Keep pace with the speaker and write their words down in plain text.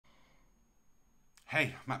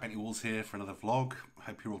Hey, Matt Bentley-Walls here for another vlog.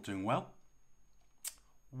 Hope you're all doing well.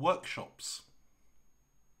 Workshops.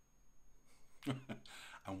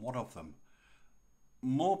 And what of them?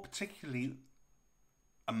 More particularly,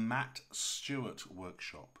 a Matt Stuart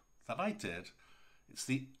workshop that I did. It's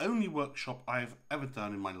the only workshop I've ever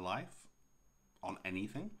done in my life on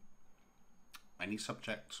anything, any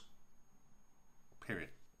subject, period.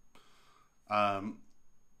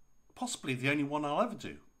 Possibly the only one I'll ever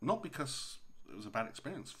do. Not because it was a bad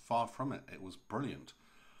experience, far from it. It was brilliant.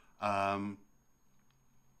 But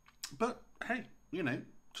hey,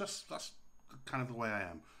 just that's kind of the way I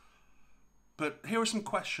am. But here are some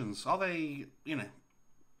questions. Are they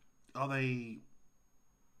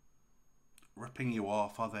ripping you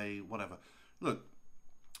off? Are they whatever? Look,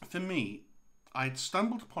 for me, I'd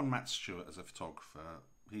stumbled upon Matt Stuart as a photographer.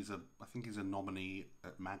 I think he's a nominee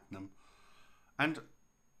at Magnum. And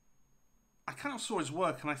I kind of saw his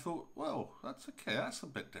work and I thought, well, that's okay, that's a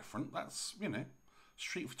bit different. That's,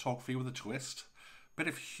 street photography with a twist. Bit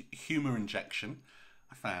of humour injection,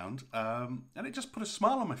 I found. And it just put a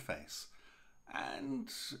smile on my face.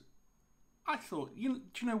 And I thought, do you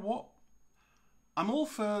know what? I'm all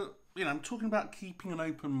for, I'm talking about keeping an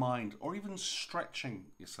open mind or even stretching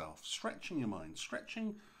yourself, stretching your mind,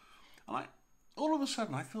 stretching. And all of a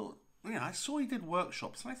sudden I thought, I saw he did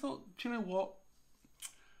workshops and I thought, do you know what?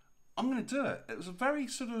 I'm going to do it. It was a very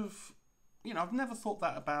sort of, I've never thought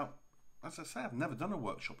that about, as I say, I've never done a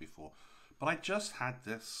workshop before. But I just had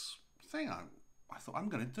this thing. I thought, I'm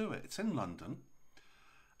going to do it. It's in London.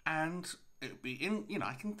 And it would be in,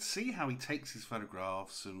 I can see how he takes his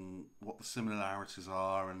photographs and what the similarities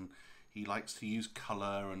are. And he likes to use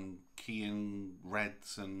colour and key in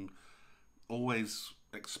reds and always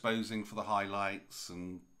exposing for the highlights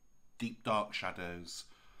and deep dark shadows.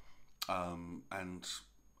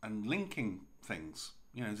 And linking things,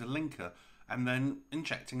 as a linker, and then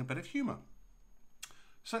injecting a bit of humour.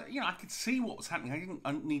 So, I could see what was happening.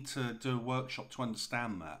 I didn't need to do a workshop to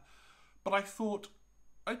understand that. But I thought,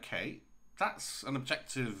 okay, that's an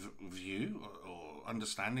objective view or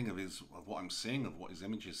understanding of what I'm seeing, of what his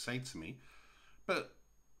images say to me. But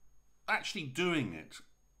actually doing it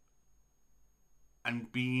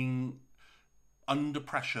and being under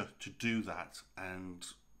pressure to do that and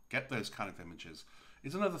get those kind of images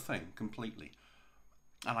is another thing completely.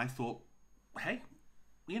 And I thought, hey,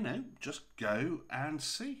 just go and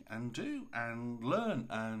see and do and learn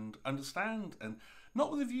and understand, and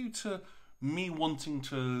not with a view to me wanting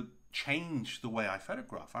to change the way I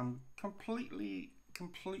photograph. I'm completely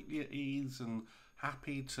at ease and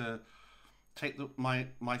happy to take my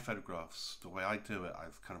photographs the way I do it.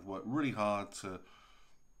 I've kind of worked really hard to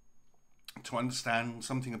understand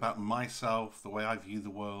something about myself, the way I view the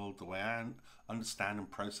world, the way I understand and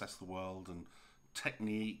process the world, and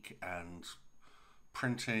technique and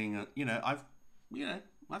printing. I've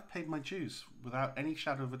paid my dues without any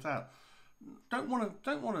shadow of a doubt. Don't want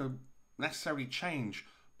to necessarily change,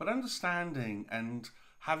 but understanding and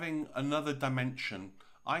having another dimension,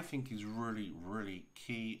 I think, is really, really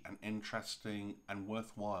key and interesting and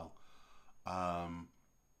worthwhile. And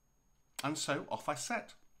so off I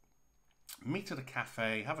set. Meet at a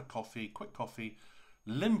cafe, have a coffee, quick coffee,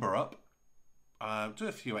 limber up, do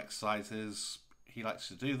a few exercises. He likes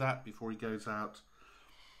to do that before he goes out.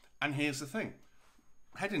 And here's the thing.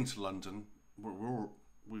 Heading to London, we were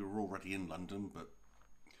already in London, but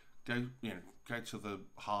go to the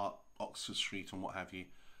heart, Oxford Street and what have you.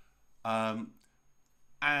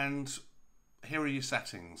 And here are your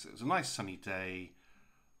settings. It was a nice sunny day,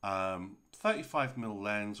 35mm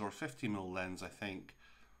lens or a 50mm lens, I think,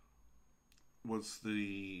 was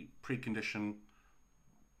the precondition.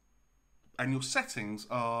 And your settings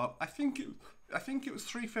are, I think it was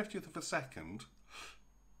 3/50th of a second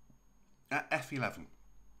at f11.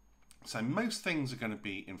 So most things are going to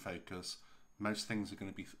be in focus, most things are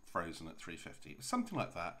going to be frozen at 350, something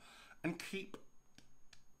like that. And keep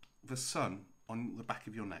the sun on the back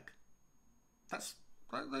of your neck. That's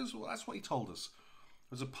what he told us.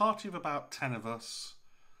 There was a party of about 10 of us.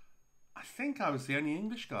 I think I was the only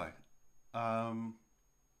English guy.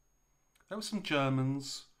 There were some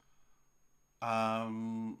Germans. A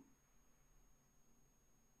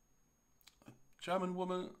German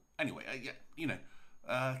woman. Anyway,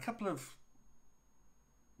 a couple of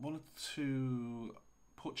one or two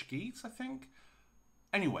Portuguese, I think.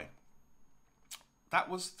 Anyway, that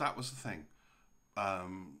was the thing.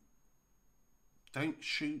 Don't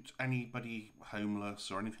shoot anybody homeless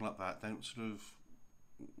or anything like that. Don't sort of,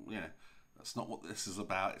 that's not what this is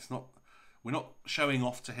about. It's not. We're not showing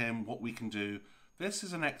off to him what we can do. This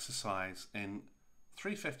is an exercise in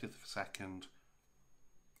 3/50th of a second,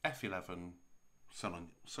 f11, sun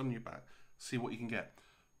on your back, see what you can get.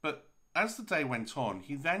 But as the day went on,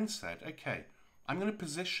 he then said, okay, I'm going to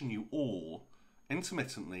position you all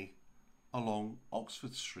intermittently along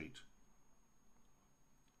Oxford Street.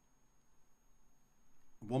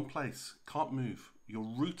 One place, can't move. You're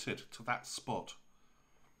rooted to that spot.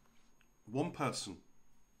 One person.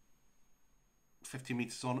 50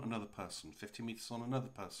 metres on, another person. 50 metres on, another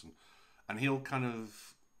person. And he'll kind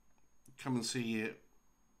of come and see you,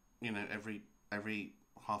 you know, every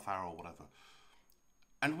half hour or whatever.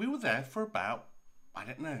 And we were there for about, I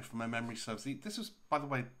don't know, if my memory serves. This was, by the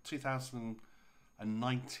way,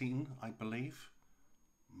 2019, I believe.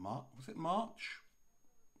 Was it March?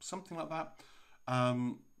 Something like that.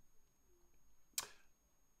 And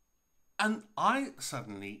I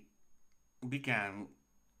suddenly began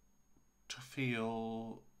to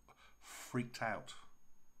feel freaked out.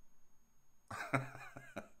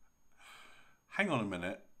 Hang on a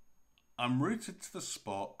minute. I'm rooted to the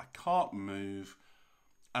spot. I can't move.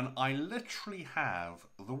 And I literally have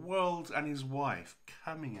the world and his wife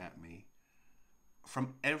coming at me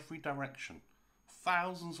from every direction.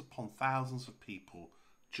 Thousands upon thousands of people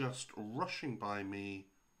just rushing by me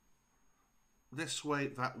this way,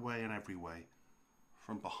 that way, and every way.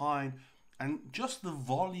 From behind. And just the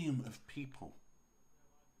volume of people.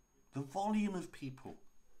 The volume of people.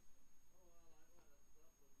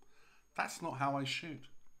 That's not how I shoot.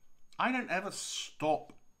 I don't ever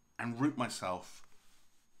stop and root myself.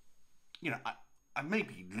 You know, I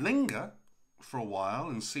maybe linger for a while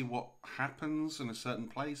and see what happens in a certain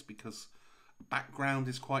place because background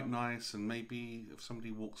is quite nice and maybe if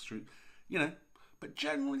somebody walks through, you know. But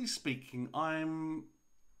generally speaking, I'm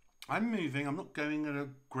moving. I'm not going at a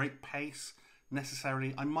great pace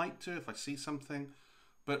necessarily. I might do if I see something,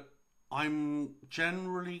 but I'm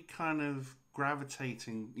generally kind of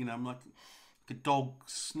gravitating. You know, I'm like a dog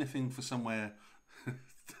sniffing for somewhere,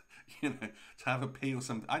 you know, to have a pee or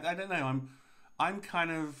something. I don't know. I'm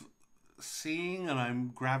kind of seeing and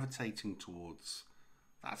I'm gravitating towards.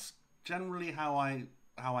 That's generally how I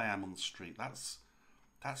am on the street. That's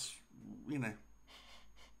you know,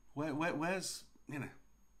 where's, you know,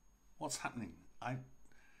 what's happening? I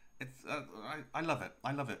love it.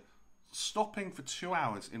 I love it. Stopping for 2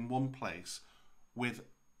 hours in one place with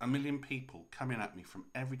a million people coming at me from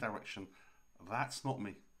every direction. That's not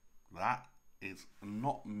me. That is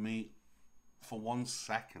not me for 1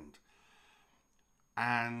 second.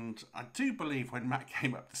 And I do believe when Matt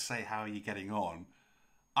came up to say, how are you getting on?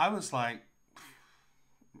 I was like,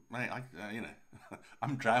 mate, you know,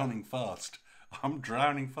 I'm drowning fast. I'm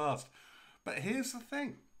drowning fast. But here's the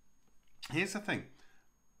thing. Here's the thing.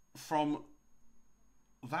 From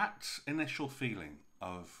that initial feeling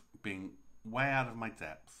of being way out of my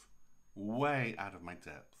depth,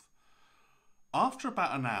 after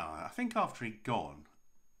about an hour, I think after he'd gone,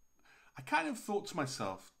 I kind of thought to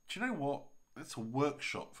myself, do you know what? It's a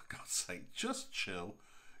workshop, for God's sake. Just chill,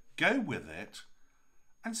 go with it,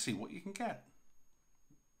 and see what you can get.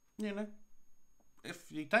 You know?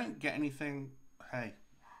 If you don't get anything, hey,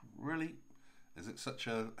 really? Is it such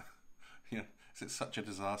a, you know, is it such a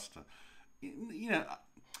disaster? You know,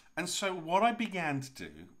 and so what I began to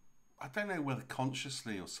do, I don't know whether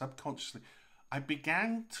consciously or subconsciously, I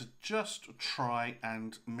began to just try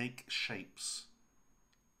and make shapes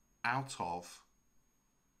out of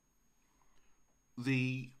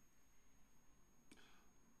the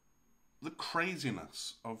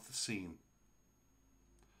craziness of the scene.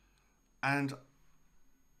 And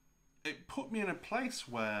it put me in a place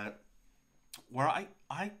where I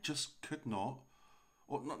just could not,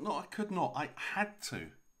 or not I could not, I had to,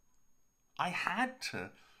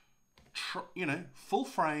 you know, full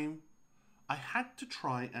frame, I had to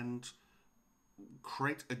try and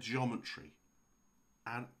create a geometry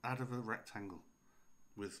out of a rectangle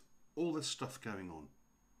with all this stuff going on.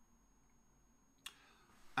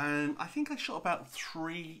 And I think I shot about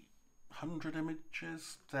 300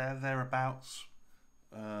 images, thereabouts.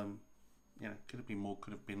 You know, could have been more,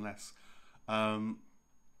 could have been less. But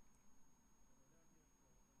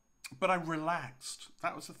I relaxed.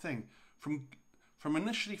 That was the thing. From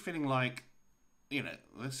initially feeling like, you know,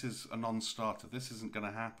 this is a non-starter, this isn't going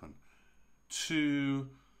to happen, to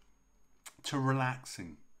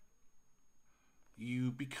relaxing.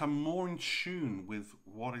 You become more in tune with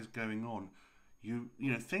what is going on. You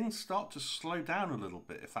know, things start to slow down a little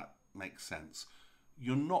bit, if that makes sense.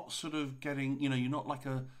 You're not sort of getting, you know, you're not like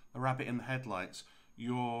a rabbit in the headlights.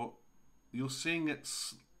 You're seeing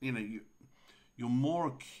it's, you know, you're more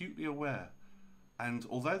acutely aware. And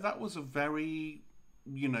although that was a very,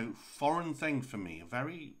 you know, foreign thing for me, a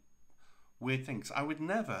very weird things. I would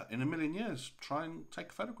never, in a million years, try and take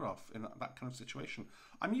a photograph in that kind of situation.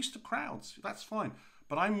 I'm used to crowds. That's fine.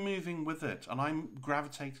 But I'm moving with it, and I'm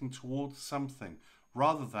gravitating towards something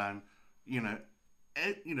rather than,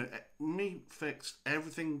 me fixed,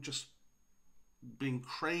 everything just being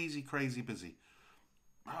crazy, crazy busy.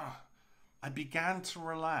 I began to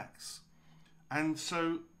relax. And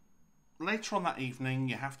so later on that evening,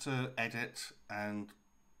 you have to edit and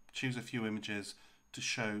choose a few images to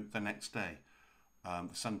show the next day, the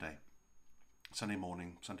Sunday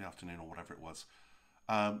morning, Sunday afternoon, or whatever it was.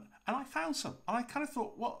 And I found some. And I kind of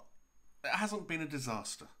thought, well, it hasn't been a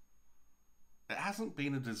disaster. It hasn't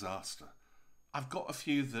been a disaster. I've got a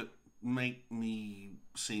few that make me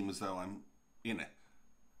seem as though I'm,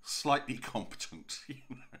 slightly competent.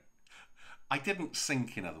 I didn't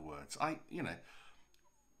sink, in other words.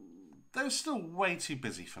 They were still way too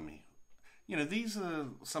busy for me. These are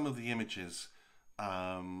some of the images.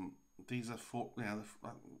 These are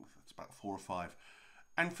it's about 4 or 5.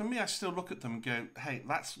 And for me, I still look at them and go, hey,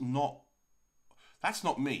 that's not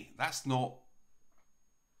me. That's not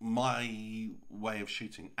my way of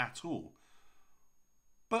shooting at all.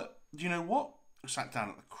 But do you know what? I sat down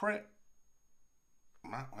at the crit.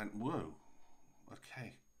 Matt went, whoa,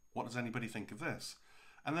 okay, what does anybody think of this?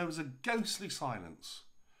 And there was a ghostly silence.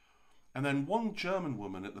 And then one German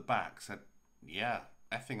woman at the back said, yeah,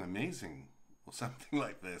 effing amazing, or something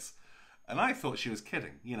like this. And I thought she was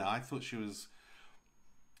kidding. I thought she was...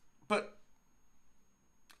 But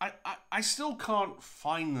I still can't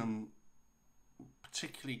find them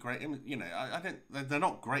particularly great. They're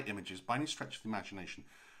not great images by any stretch of the imagination.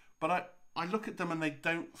 But I look at them and they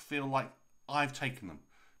don't feel like I've taken them,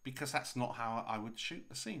 because that's not how I would shoot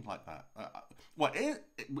a scene like that. It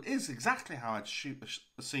is exactly how I'd shoot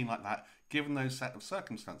a scene like that, given those set of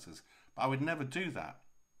circumstances. But I would never do that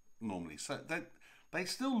normally. So they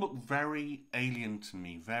still look very alien to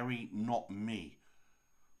me, very not me.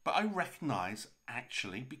 But I recognise,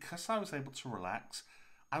 actually, because I was able to relax,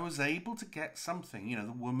 I was able to get something.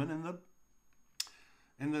 The woman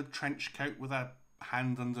in the trench coat with her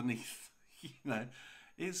hand underneath,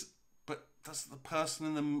 but does the person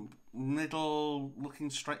in the middle looking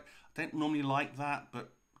straight? I don't normally like that,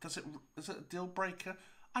 but is it a deal breaker?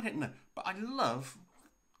 I don't know. But I love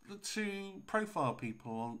the two profile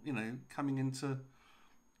people, coming into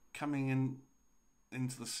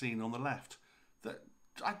the scene on the left. That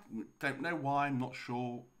I don't know why. I'm not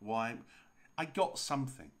sure why. I got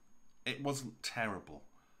something. It wasn't terrible.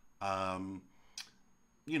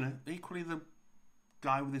 Equally the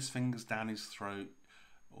guy with his fingers down his throat,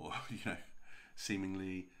 or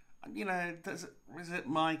seemingly, is it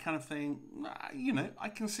my kind of thing? I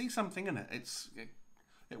can see something in it.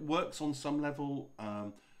 It works on some level.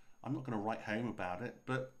 I'm not going to write home about it,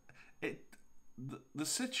 but the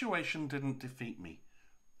situation didn't defeat me.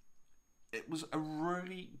 It was a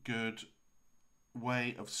really good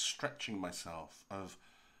way of stretching myself. I'm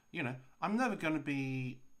never going to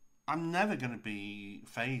be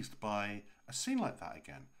fazed by a scene like that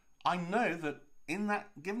again. I know that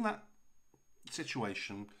given that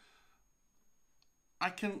situation, I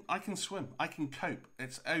can swim. I can cope.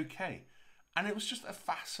 It's okay. And it was just a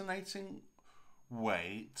fascinating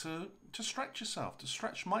way to stretch yourself, to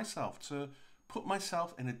stretch myself, to put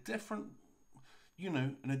myself in a different,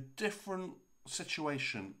 in a different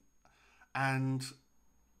situation, and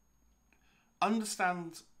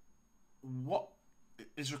understand what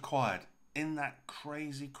is required in that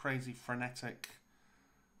crazy, crazy, frenetic,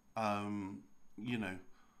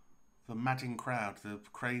 the madding crowd, the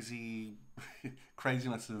crazy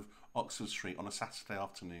craziness of Oxford Street on a Saturday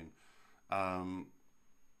afternoon.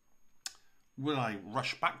 Will I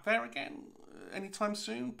rush back there again anytime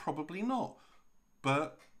soon? Probably not.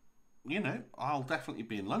 But, I'll definitely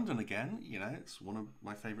be in London again. It's one of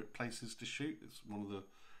my favourite places to shoot. It's one of the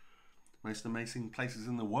most amazing places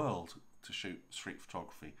in the world to shoot street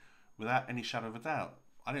photography, without any shadow of a doubt.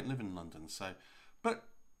 I don't live in London, but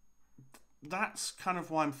that's kind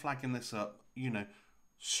of why I'm flagging this up.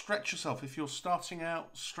 Stretch yourself. If you're starting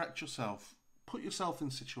out, stretch yourself. Put yourself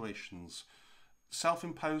in situations,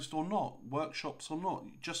 self-imposed or not, workshops or not.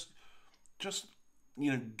 Just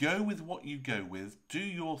go with what you go with. Do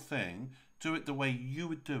your thing. Do it the way you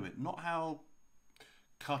would do it, not how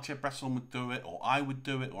Cartier-Bresson would do it, or I would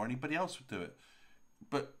do it, or anybody else would do it.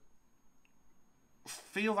 But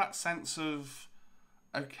feel that sense of,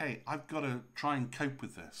 okay, I've got to try and cope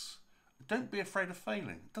with this. Don't be afraid of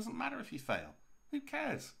failing. It doesn't matter if you fail. Who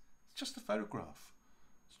cares? It's just a photograph.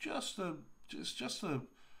 It's just an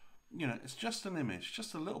image,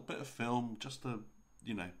 just a little bit of film, just a,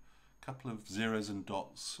 couple of zeros and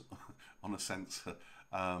dots on a sensor.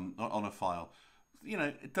 on a file. You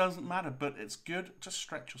know, it doesn't matter, but it's good to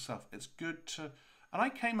stretch yourself. It's good to, and I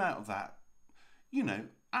came out of that, you know,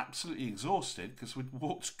 absolutely exhausted because we'd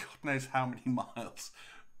walked God knows how many miles.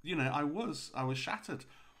 You know, I was shattered.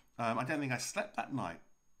 I don't think I slept that night.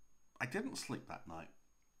 I didn't sleep that night.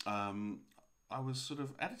 I was sort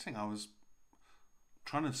of editing. I was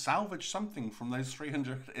trying to salvage something from those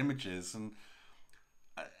 300 images, and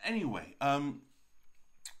anyway,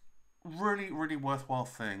 really worthwhile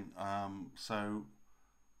thing. So,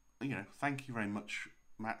 you know, thank you very much,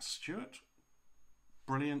 Matt Stuart.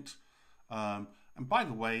 Brilliant. And by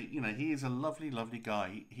the way, you know, he is a lovely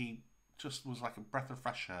guy. He just was like a breath of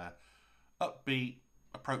fresh air, upbeat,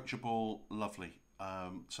 approachable, lovely.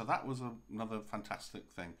 So that was another fantastic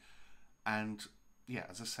thing. And yeah,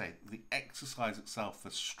 as I say, the exercise itself,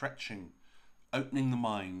 the stretching, opening the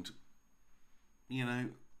mind, you know,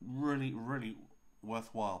 really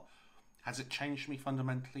worthwhile. Has it changed me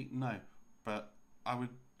fundamentally? No, but I would.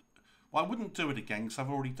 Well, I wouldn't do it again because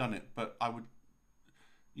I've already done it. But I would,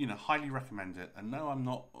 you know, highly recommend it. And no, I'm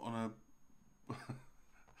not on a,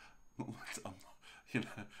 I'm, you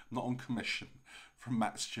know, not on commission from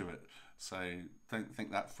Matt Stuart. So don't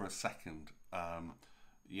think that for a second.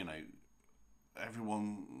 You know,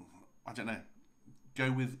 everyone, I don't know.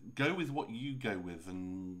 Go with what you go with,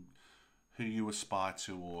 and who you aspire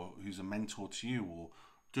to, or who's a mentor to you, or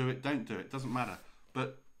do it, don't do it, doesn't matter.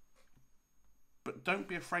 But don't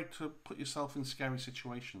be afraid to put yourself in scary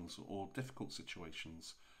situations or difficult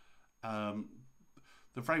situations. The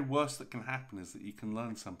very worst that can happen is that you can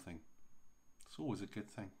learn something. It's always a good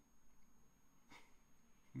thing.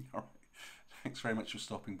 All right. Thanks very much for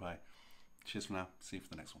stopping by. Cheers for now. See you for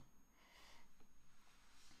the next one.